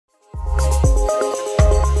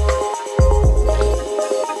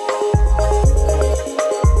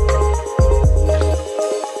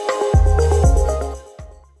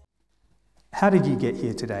How did you get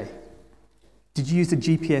here today? Did you use the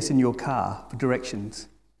GPS in your car for directions?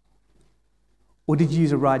 Or did you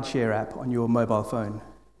use a rideshare app on your mobile phone?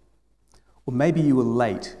 Or maybe you were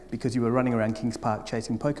late because you were running around Kings Park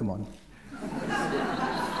chasing Pokemon.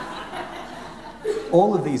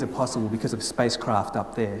 All of these are possible because of spacecraft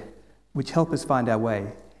up there, which help us find our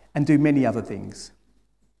way and do many other things.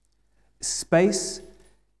 Space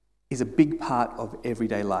is a big part of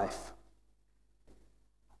everyday life.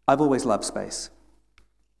 I've always loved space.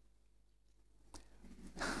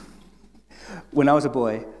 When I was a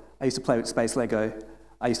boy, I used to play with space Lego.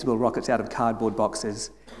 I used to build rockets out of cardboard boxes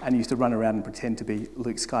and used to run around and pretend to be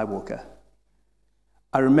Luke Skywalker.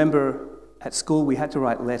 I remember at school we had to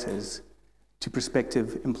write letters to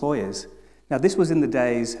prospective employers. Now, this was in the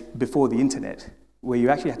days before the internet, where you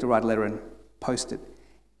actually had to write a letter and post it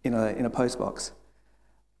in a postbox.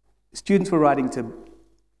 Students were writing to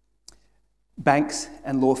banks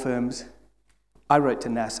and law firms. I wrote to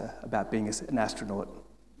NASA about being an astronaut.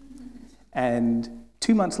 And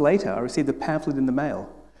 2 months later, I received a pamphlet in the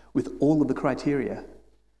mail with all of the criteria.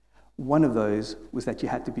 One of those was that you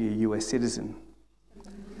had to be a US citizen.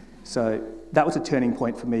 So that was a turning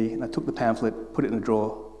point for me, and I took the pamphlet, put it in a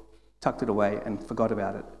drawer, tucked it away, and forgot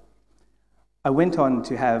about it. I went on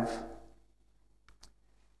to have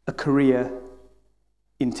a career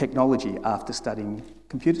in technology after studying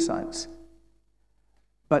computer science.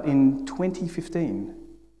 But in 2015,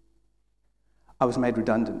 I was made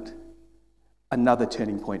redundant. Another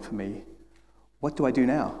turning point for me. What do I do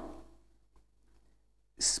now?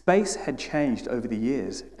 Space had changed over the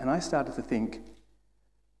years, and I started to think,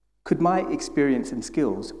 could my experience and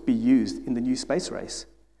skills be used in the new space race?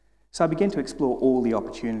 So I began to explore all the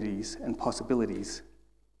opportunities and possibilities.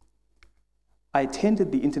 I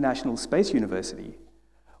attended the International Space University,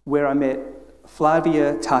 where I met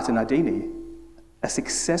Flavia Tartanardini, a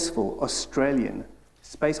successful Australian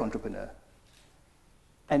space entrepreneur.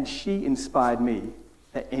 And she inspired me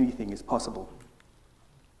that anything is possible.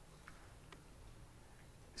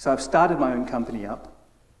 So I've started my own company up,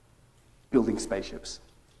 building spaceships,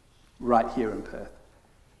 right here in Perth.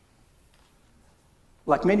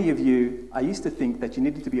 Like many of you, I used to think that you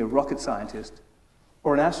needed to be a rocket scientist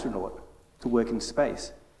or an astronaut to work in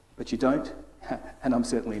space, but you don't, and I'm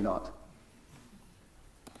certainly not.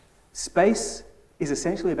 Space is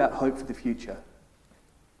essentially about hope for the future.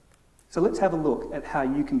 So let's have a look at how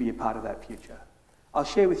you can be a part of that future. I'll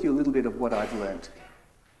share with you a little bit of what I've learned.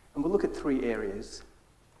 And we'll look at 3 areas: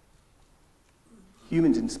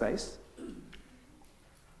 humans in space,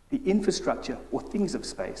 the infrastructure or things of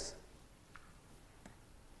space,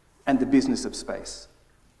 and the business of space.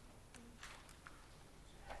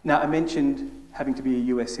 Now, I mentioned having to be a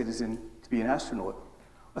US citizen to be an astronaut.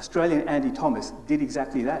 Australian Andy Thomas did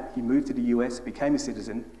exactly that. He moved to the US, became a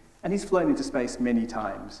citizen, and he's flown into space many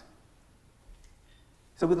times.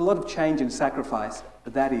 So with a lot of change and sacrifice,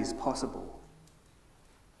 that is possible.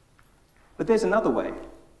 But there's another way.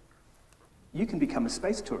 You can become a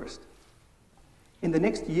space tourist. In the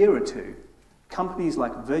next year or 2, companies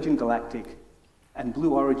like Virgin Galactic and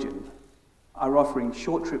Blue Origin are offering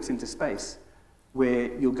short trips into space where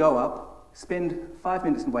you'll go up, spend 5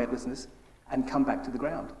 minutes in weightlessness, and come back to the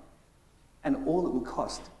ground. And all it will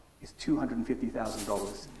cost is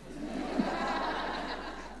 $250,000.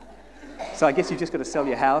 So I guess you've just got to sell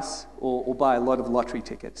your house or buy a lot of lottery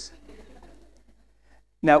tickets.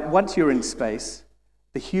 Now, once you're in space,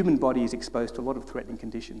 the human body is exposed to a lot of threatening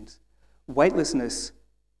conditions. Weightlessness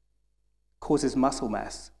causes muscle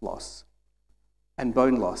mass loss and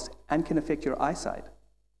bone loss and can affect your eyesight.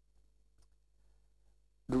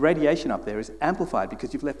 The radiation up there is amplified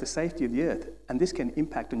because you've left the safety of the Earth, and this can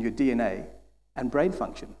impact on your DNA and brain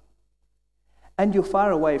function. And you're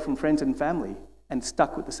far away from friends and family and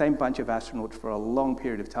stuck with the same bunch of astronauts for a long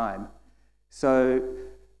period of time. So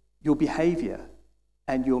your behavior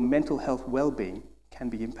and your mental health well-being can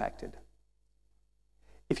be impacted.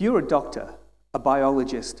 If you're a doctor, a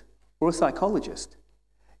biologist, or a psychologist,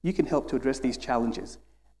 you can help to address these challenges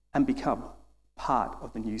and become part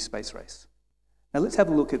of the new space race. Now let's have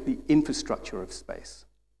a look at the infrastructure of space.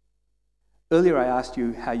 Earlier I asked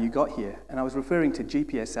you how you got here, and I was referring to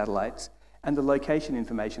GPS satellites and the location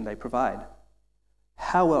information they provide.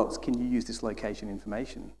 How else can you use this location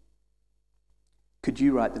information? Could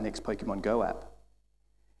you write the next Pokemon Go app?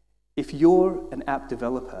 If you're an app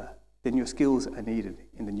developer, then your skills are needed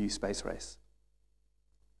in the new space race.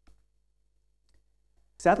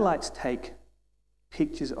 Satellites take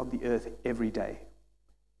pictures of the Earth every day.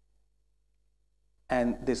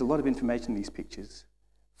 And there's a lot of information in these pictures.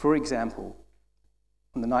 For example,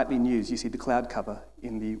 on the nightly news, you see the cloud cover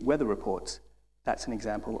in the weather reports. That's an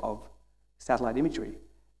example of satellite imagery.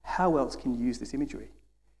 How else can you use this imagery?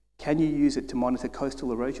 Can you use it to monitor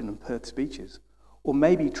coastal erosion on Perth's beaches? Or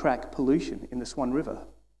maybe track pollution in the Swan River?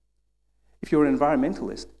 If you're an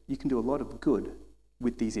environmentalist, you can do a lot of good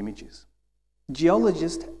with these images.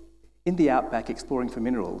 Geologists in the outback exploring for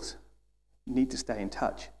minerals need to stay in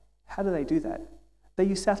touch. How do they do that? They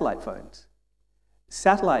use satellite phones.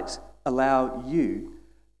 Satellites allow you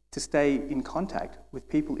to stay in contact with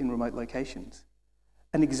people in remote locations.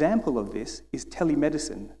 An example of this is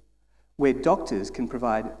telemedicine, where doctors can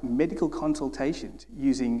provide medical consultations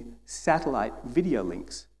using satellite video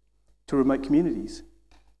links to remote communities.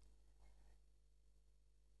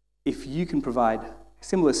 If you can provide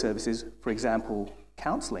similar services, for example,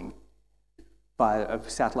 counselling via a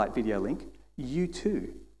satellite video link, you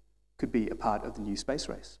too could be a part of the new space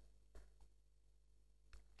race.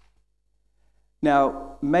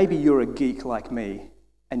 Now, maybe you're a geek like me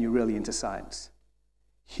and you're really into science.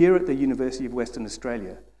 Here at the University of Western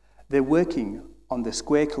Australia, they're working on the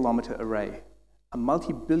Square Kilometre Array, a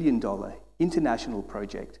multi-billion-dollar international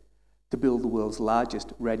project to build the world's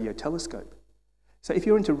largest radio telescope. So if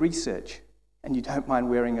you're into research and you don't mind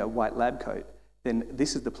wearing a white lab coat, then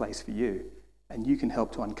this is the place for you, and you can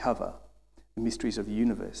help to uncover the mysteries of the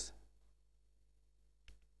universe.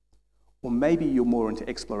 Or maybe you're more into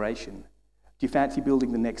exploration. Do you fancy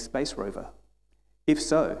building the next space rover? If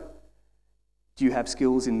so, do you have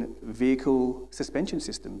skills in vehicle suspension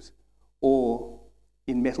systems or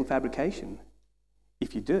in metal fabrication?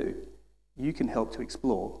 If you do, you can help to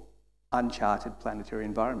explore uncharted planetary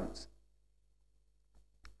environments.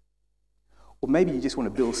 Or maybe you just want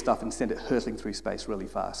to build stuff and send it hurtling through space really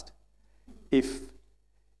fast. If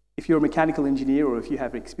you're a mechanical engineer or if you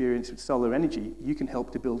have experience with solar energy, you can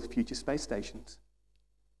help to build future space stations.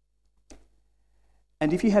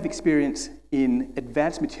 And if you have experience in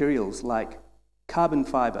advanced materials like carbon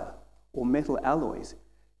fiber or metal alloys,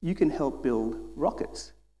 you can help build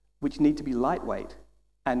rockets, which need to be lightweight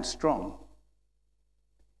and strong.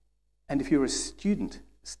 And if you're a student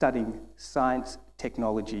studying science,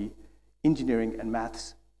 technology, engineering and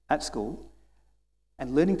maths at school,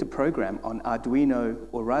 and learning to program on Arduino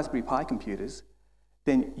or Raspberry Pi computers,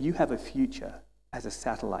 then you have a future as a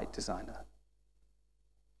satellite designer.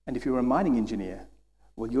 And if you're a mining engineer,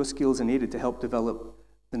 well, your skills are needed to help develop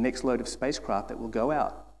the next load of spacecraft that will go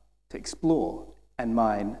out to explore and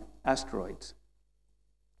mine asteroids.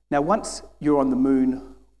 Now, once you're on the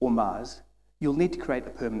Moon or Mars, you'll need to create a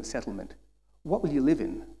permanent settlement. What will you live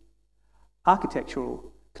in?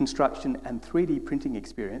 Architectural, construction, and 3D printing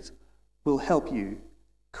experience will help you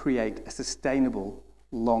create a sustainable,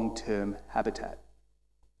 long-term habitat.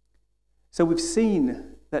 So we've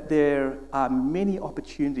seen that there are many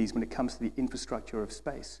opportunities when it comes to the infrastructure of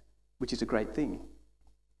space, which is a great thing.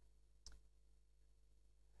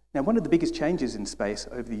 Now, one of the biggest changes in space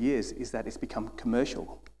over the years is that it's become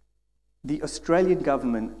commercial. The Australian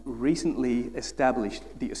government recently established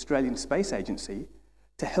the Australian Space Agency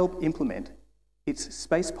to help implement its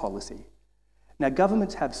space policy. Now,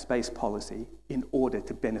 governments have space policy in order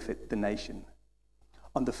to benefit the nation.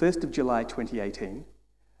 On the 1st of July 2018,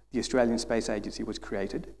 the Australian Space Agency was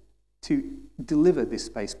created to deliver this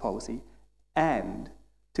space policy and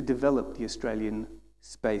to develop the Australian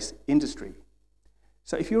space industry.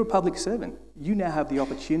 So if you're a public servant, you now have the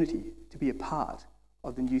opportunity to be a part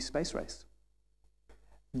of the new space race.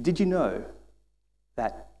 Did you know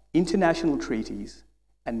that international treaties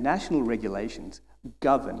and national regulations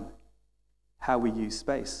govern how we use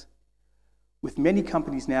space? With many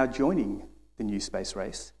companies now joining the new space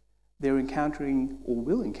race, they're encountering or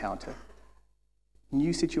will encounter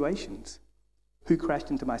new situations. Who crashed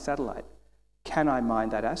into my satellite? Can I mine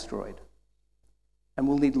that asteroid? And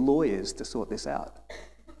we'll need lawyers to sort this out.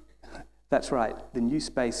 That's right, the new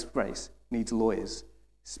space race needs lawyers,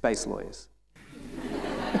 space lawyers.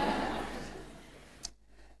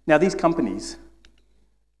 Now, these companies,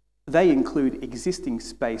 they include existing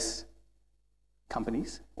space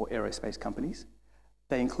companies or aerospace companies.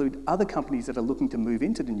 They include other companies that are looking to move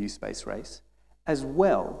into the new space race, as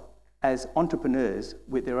well as entrepreneurs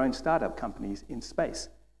with their own startup companies in space.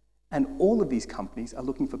 And all of these companies are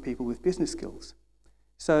looking for people with business skills.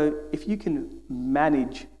 So if you can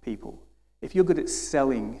manage people, if you're good at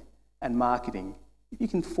selling and marketing, if you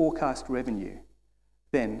can forecast revenue,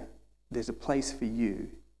 then there's a place for you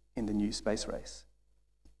in the new space race.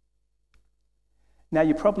 Now,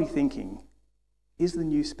 you're probably thinking, is the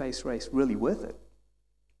new space race really worth it?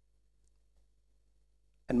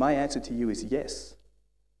 And my answer to you is yes.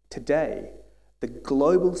 Today, the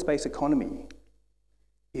global space economy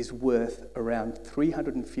is worth around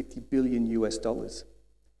 $350 billion US.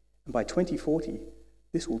 And by 2040,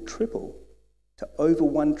 this will triple to over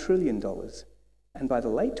 $1 trillion. And by the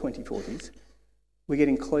late 2040s, we're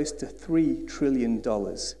getting close to $3 trillion.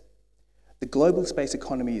 The global space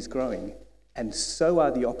economy is growing, and so are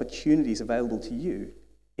the opportunities available to you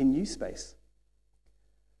in NewSpace.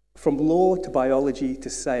 From law to biology to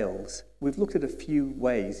sales, we've looked at a few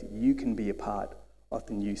ways you can be a part of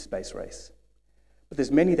the NewSpace race. But there's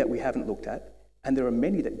many that we haven't looked at, and there are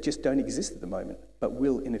many that just don't exist at the moment, but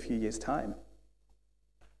will in a few years' time.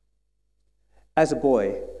 As a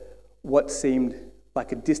boy, what seemed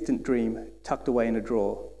like a distant dream tucked away in a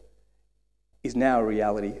drawer is now a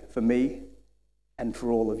reality for me and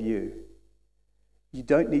for all of you. You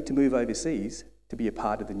don't need to move overseas to be a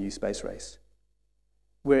part of the NewSpace race.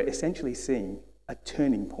 We're essentially seeing a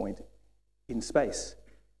turning point in space.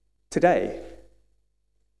 Today,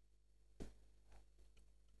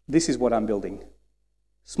 this is what I'm building: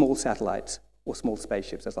 small satellites, or small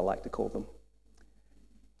spaceships as I like to call them.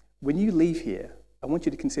 When you leave here, I want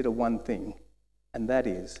you to consider one thing, and that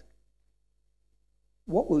is,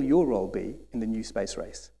 what will your role be in the NewSpace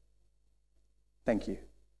race? Thank you.